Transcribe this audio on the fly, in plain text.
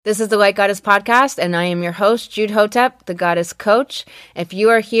This is the Light Goddess Podcast, and I am your host, Jude Hotep, the Goddess Coach. If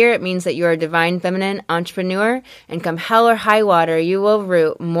you are here, it means that you are a divine feminine entrepreneur, and come hell or high water, you will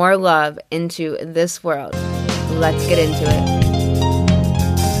root more love into this world. Let's get into it.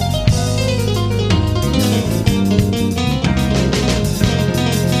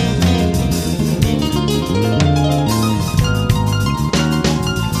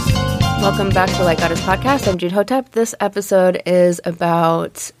 Welcome back to the Light Goddess Podcast. I'm Jude Hotep. This episode is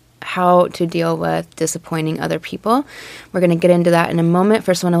about how to deal with disappointing other people. We're going to get into that in a moment.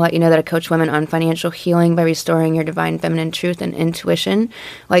 First, I want to let you know that I coach women on financial healing by restoring your divine feminine truth and intuition.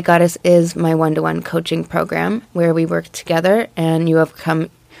 Light Goddess is my one-to-one coaching program where we work together and you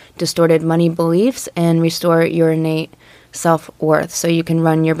overcome distorted money beliefs and restore your innate self-worth so you can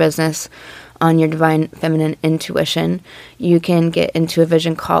run your business on your divine feminine intuition. You can get into a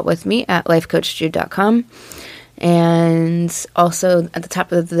vision call with me at lifecoachjude.com. And also at the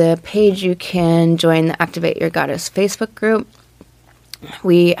top of the page, you can join the Activate Your Goddess Facebook group.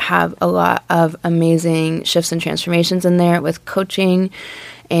 We have a lot of amazing shifts and transformations in there with coaching.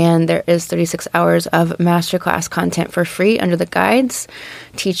 And there is 36 hours of masterclass content for free under the guides,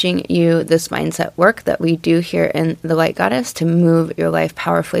 teaching you this mindset work that we do here in the Light Goddess to move your life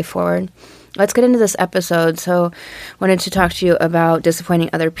powerfully forward. Let's get into this episode. So I wanted to talk to you about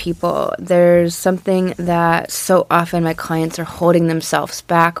disappointing other people. There's something that so often my clients are holding themselves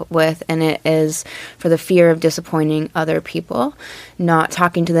back with, and it is for the fear of disappointing other people, not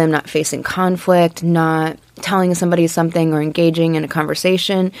talking to them, not facing conflict, not telling somebody something or engaging in a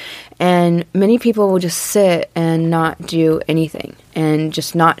conversation. And many people will just sit and not do anything and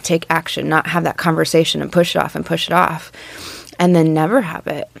just not take action, not have that conversation and push it off and then never have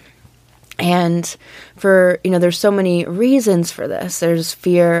it. And there's so many reasons for this. There's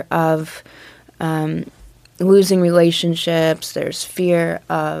fear of losing relationships. There's fear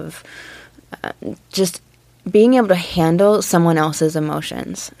of just being able to handle someone else's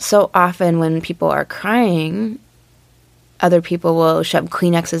emotions. So often when people are crying, other people will shove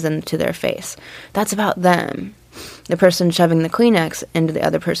Kleenexes into their face. That's about them. The person shoving the Kleenex into the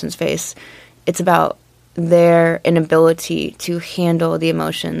other person's face, it's about their inability to handle the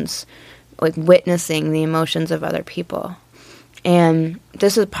emotions, like witnessing the emotions of other people. And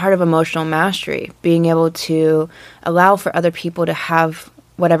this is part of emotional mastery, being able to allow for other people to have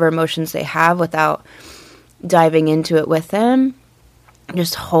whatever emotions they have without diving into it with them,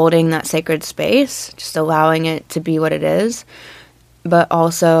 just holding that sacred space, just allowing it to be what it is, but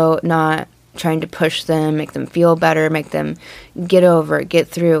also not trying to push them, make them feel better, make them get over it, get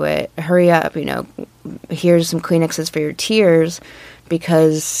through it, hurry up, here's some Kleenexes for your tears,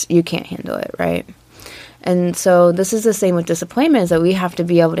 because you can't handle it, right? And so this is the same with disappointment, is that we have to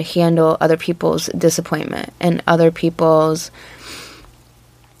be able to handle other people's disappointment and other people's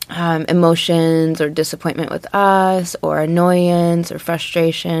emotions or disappointment with us or annoyance or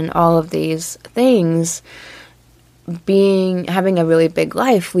frustration, all of these things. Having a really big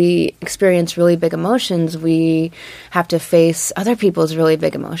life, we experience really big emotions. We have to face other people's really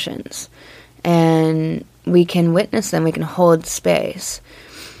big emotions. And we can witness them, we can hold space.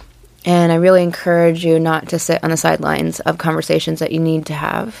 And I really encourage you not to sit on the sidelines of conversations that you need to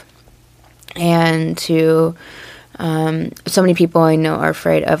have. And so many people I know are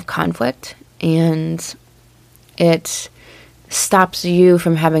afraid of conflict, and it stops you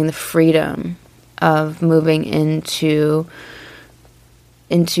from having the freedom of moving into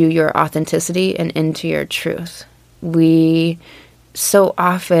your authenticity and into your truth. We so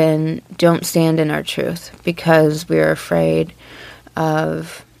often don't stand in our truth because we're afraid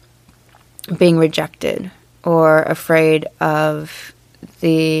of being rejected or afraid of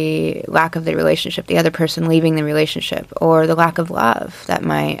the lack of the relationship, the other person leaving the relationship, or the lack of love that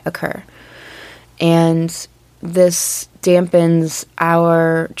might occur. And this dampens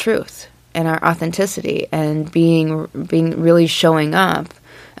our truth and our authenticity and being really showing up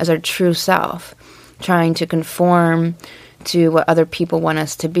as our true self, trying to conform to what other people want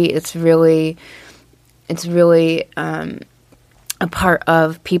us to be. It's really a part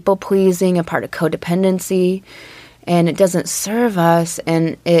of people pleasing, a part of codependency, and it doesn't serve us.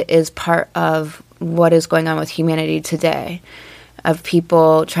 And it is part of what is going on with humanity today, of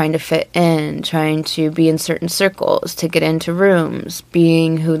people trying to fit in, trying to be in certain circles, to get into rooms,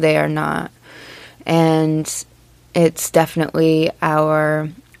 being who they are not. And it's definitely our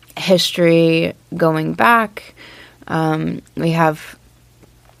history going back. We have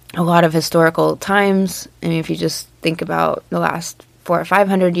a lot of historical times. I mean, if you just think about the last 400 or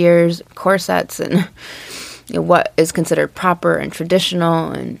 500 years, corsets and what is considered proper and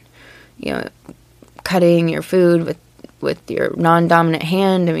traditional, and cutting your food with with your non-dominant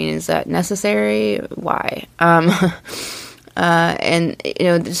hand. I mean, is that necessary? Why? And,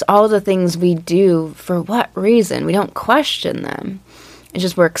 just all the things we do, for what reason? We don't question them. It's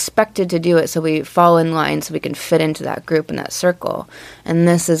just we're expected to do it, so we fall in line so we can fit into that group and that circle. And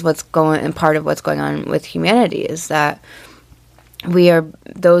this is part of what's going on with humanity, is that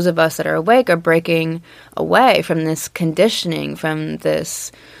those of us that are awake are breaking away from this conditioning, from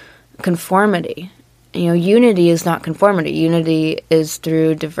this conformity. Unity is not conformity. Unity is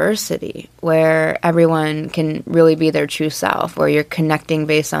through diversity, where everyone can really be their true self, where you're connecting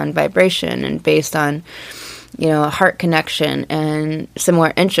based on vibration and based on, a heart connection and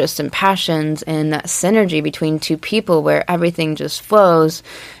similar interests and passions, and that synergy between two people where everything just flows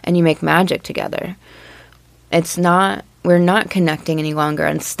and you make magic together. We're not connecting any longer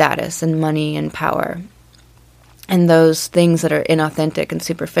on status and money and power and those things that are inauthentic and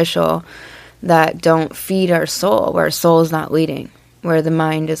superficial, that don't feed our soul, where our soul is not leading, where the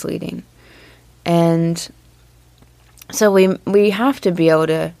mind is leading. And so we have to be able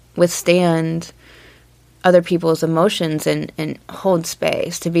to withstand other people's emotions and hold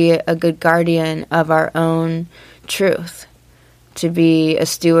space, to be a good guardian of our own truth, to be a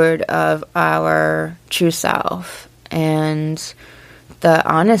steward of our true self and the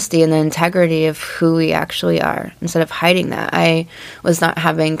honesty and the integrity of who we actually are, instead of hiding that. I was not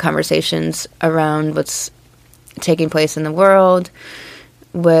having conversations around what's taking place in the world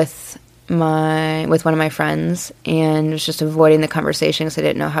with one of my friends, and was just avoiding the conversation because I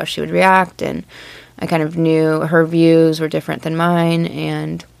didn't know how she would react, and I kind of knew her views were different than mine,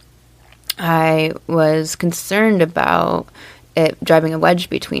 and I was concerned about it driving a wedge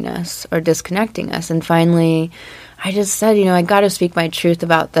between us or disconnecting us. And finally, I just said, I got to speak my truth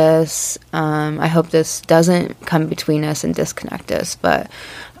about this. I hope this doesn't come between us and disconnect us, but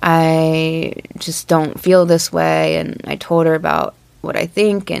I just don't feel this way. And I told her about what I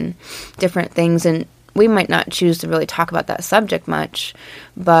think and different things, and we might not choose to really talk about that subject much,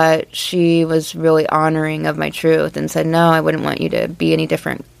 but she was really honoring of my truth and said, no, I wouldn't want you to be any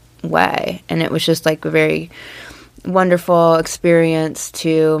different way. And it was just like a very wonderful experience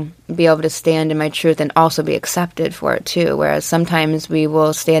to be able to stand in my truth and also be accepted for it too. Whereas sometimes we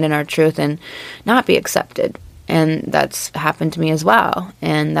will stand in our truth and not be accepted. And that's happened to me as well.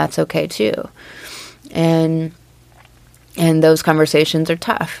 And that's okay too. And those conversations are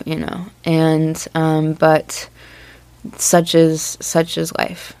tough, and, but such is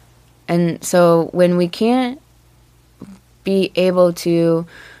life. And so when we can't be able to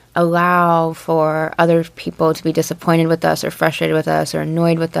allow for other people to be disappointed with us or frustrated with us or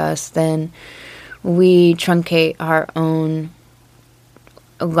annoyed with us, then we truncate our own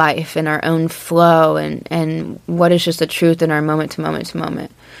life and our own flow and what is just the truth in our moment to moment to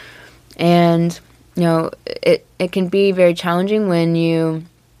moment. And it can be very challenging when you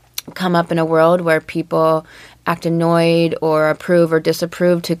come up in a world where people act annoyed or approve or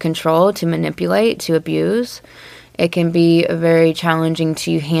disapprove, to control, to manipulate, to abuse. It can be very challenging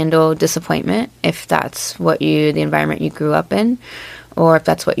to handle disappointment if that's the environment you grew up in, or if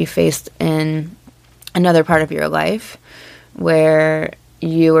that's what you faced in another part of your life where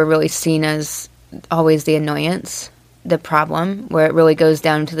you were really seen as always the annoyance, the problem, where it really goes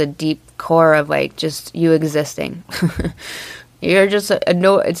down to the deep core of just you existing. You're just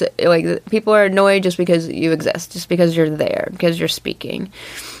annoyed. It's like people are annoyed just because you exist, just because you're there, because you're speaking.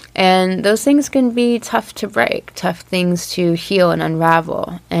 And those things can be tough to break, tough things to heal and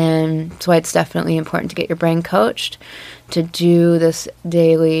unravel. And that's why it's definitely important to get your brain coached, to do this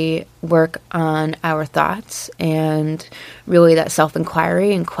daily work on our thoughts and really that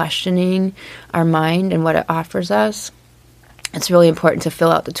self-inquiry and questioning our mind and what it offers us. It's really important to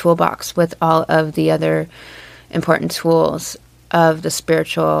fill out the toolbox with all of the other important tools of the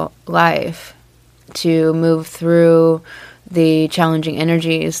spiritual life to move through the challenging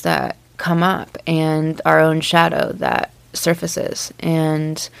energies that come up and our own shadow that surfaces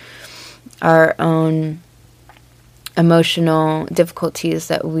and our own emotional difficulties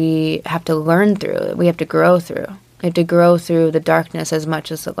that we have to learn through, that we have to grow through. We have to grow through the darkness as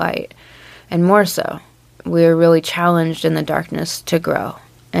much as the light, and more so. We're really challenged in the darkness to grow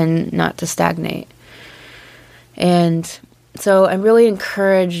and not to stagnate. And so I really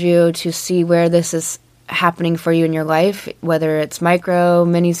encourage you to see where this is happening for you in your life, whether it's micro,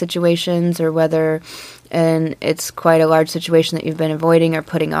 mini situations, or whether it's quite a large situation that you've been avoiding or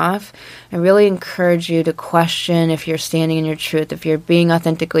putting off. I really encourage you to question if you're standing in your truth, if you're being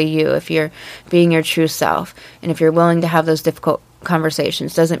authentically you, if you're being your true self, and if you're willing to have those difficult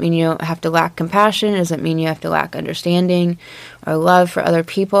conversations. Doesn't mean you don't have to lack compassion, doesn't mean you have to lack understanding or love for other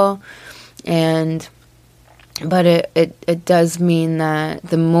people. And But it does mean that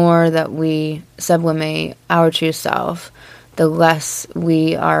the more that we sublimate our true self, the less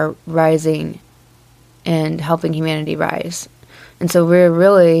we are rising and helping humanity rise. And so we're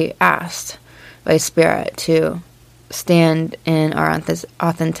really asked by Spirit to stand in our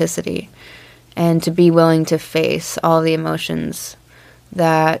authenticity and to be willing to face all the emotions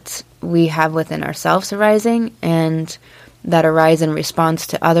that we have within ourselves arising and that arise in response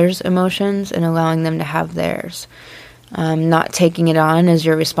to others' emotions and allowing them to have theirs. Not taking it on as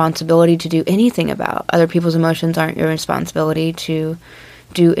your responsibility to do anything about. Other people's emotions aren't your responsibility to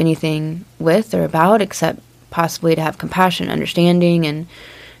do anything with or about, except possibly to have compassion, understanding,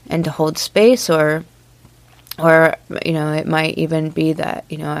 and to hold space, or it might even be that,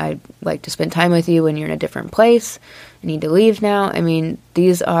 I'd like to spend time with you when you're in a different place. I need to leave now. I mean,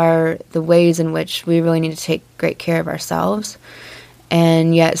 these are the ways in which we really need to take great care of ourselves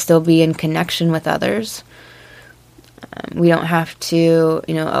and yet still be in connection with others. We don't have to,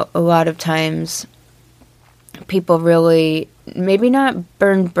 a lot of times people really, maybe not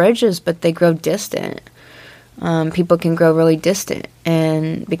burn bridges, but they grow distant. People can grow really distant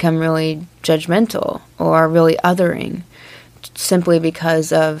and become really judgmental or really othering simply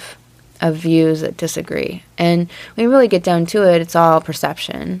because of views that disagree. And when we really get down to it, it's all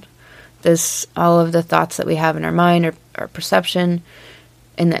perception. All of the thoughts that we have in our mind are perception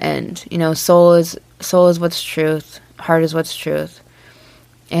in the end. Soul is what's truth. Heart is what's truth.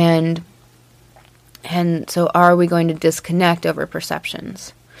 And so are we going to disconnect over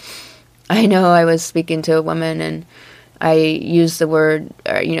perceptions? I know I was speaking to a woman and I used the word,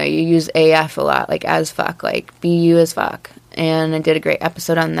 you use AF a lot, like as fuck, like be you as fuck. And I did a great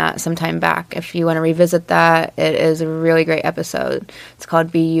episode on that sometime back. If you want to revisit that, it is a really great episode. It's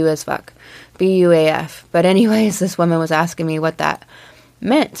called Be You as Fuck. Be You AF. But anyways, this woman was asking me what that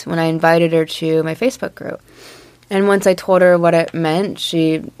meant when I invited her to my Facebook group. And once I told her what it meant,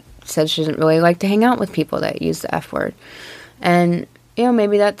 she said she doesn't really like to hang out with people that use the F word. And,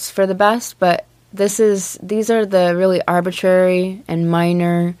 maybe that's for the best, but these are the really arbitrary and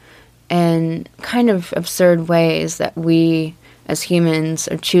minor and kind of absurd ways that we as humans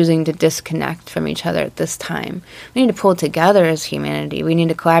are choosing to disconnect from each other at this time. We need to pull together as humanity. We need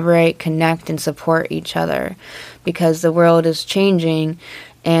to collaborate, connect, and support each other because the world is changing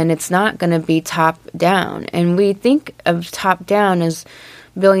and it's not going to be top down. And we think of top down as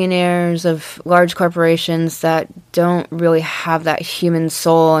billionaires of large corporations that don't really have that human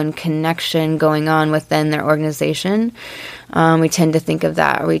soul and connection going on within their organization. We tend to think of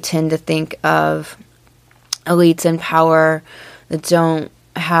that, or we tend to think of elites in power that don't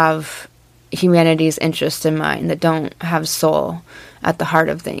have humanity's interest in mind, that don't have soul at the heart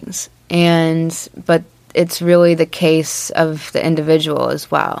of things. But it's really the case of the individual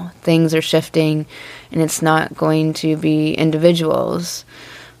as well. Things are shifting, and it's not going to be individuals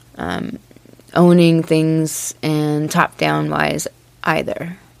owning things and top-down wise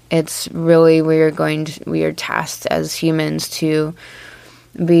either. It's really we are tasked as humans to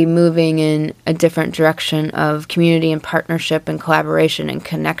be moving in a different direction of community and partnership and collaboration and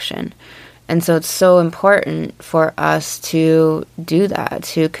connection. And so it's so important for us to do that,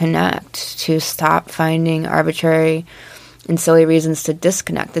 to connect, to stop finding arbitrary and silly reasons to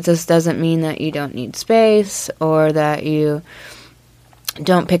disconnect. It just doesn't mean that you don't need space or that you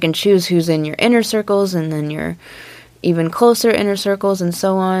don't pick and choose who's in your inner circles and then your even closer inner circles and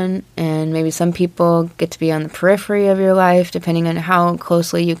so on. And maybe some people get to be on the periphery of your life depending on how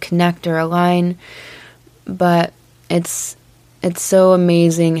closely you connect or align. But it's so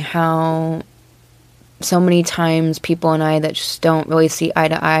amazing how so many times people and I that just don't really see eye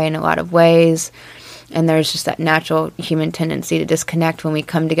to eye in a lot of ways. And there's just that natural human tendency to disconnect when we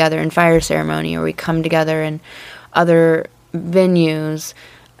come together in fire ceremony or we come together in other venues,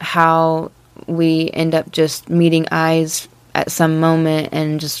 how we end up just meeting eyes at some moment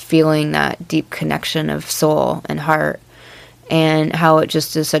and just feeling that deep connection of soul and heart, and how it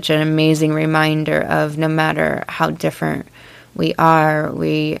just is such an amazing reminder of no matter how different we are,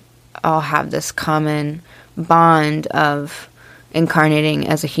 we all have this common bond of incarnating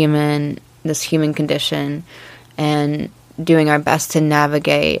as a human, this human condition, and doing our best to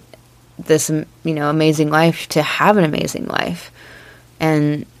navigate this, amazing life, to have an amazing life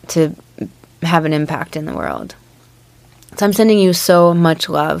and to have an impact in the world. So I'm sending you so much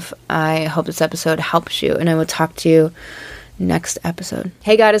love. I hope this episode helps you, and I will talk to you next episode.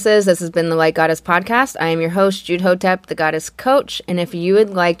 Hey goddesses, this has been the Light Goddess Podcast. I am your host, Jude Hotep, the Goddess Coach. And if you would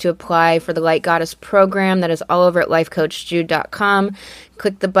like to apply for the Light Goddess program, that is all over at lifecoachjude.com.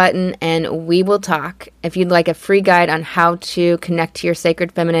 Click the button and we will talk. If you'd like a free guide on how to connect to your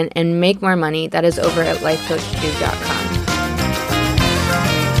sacred feminine and make more money, that is over at lifecoachjude.com.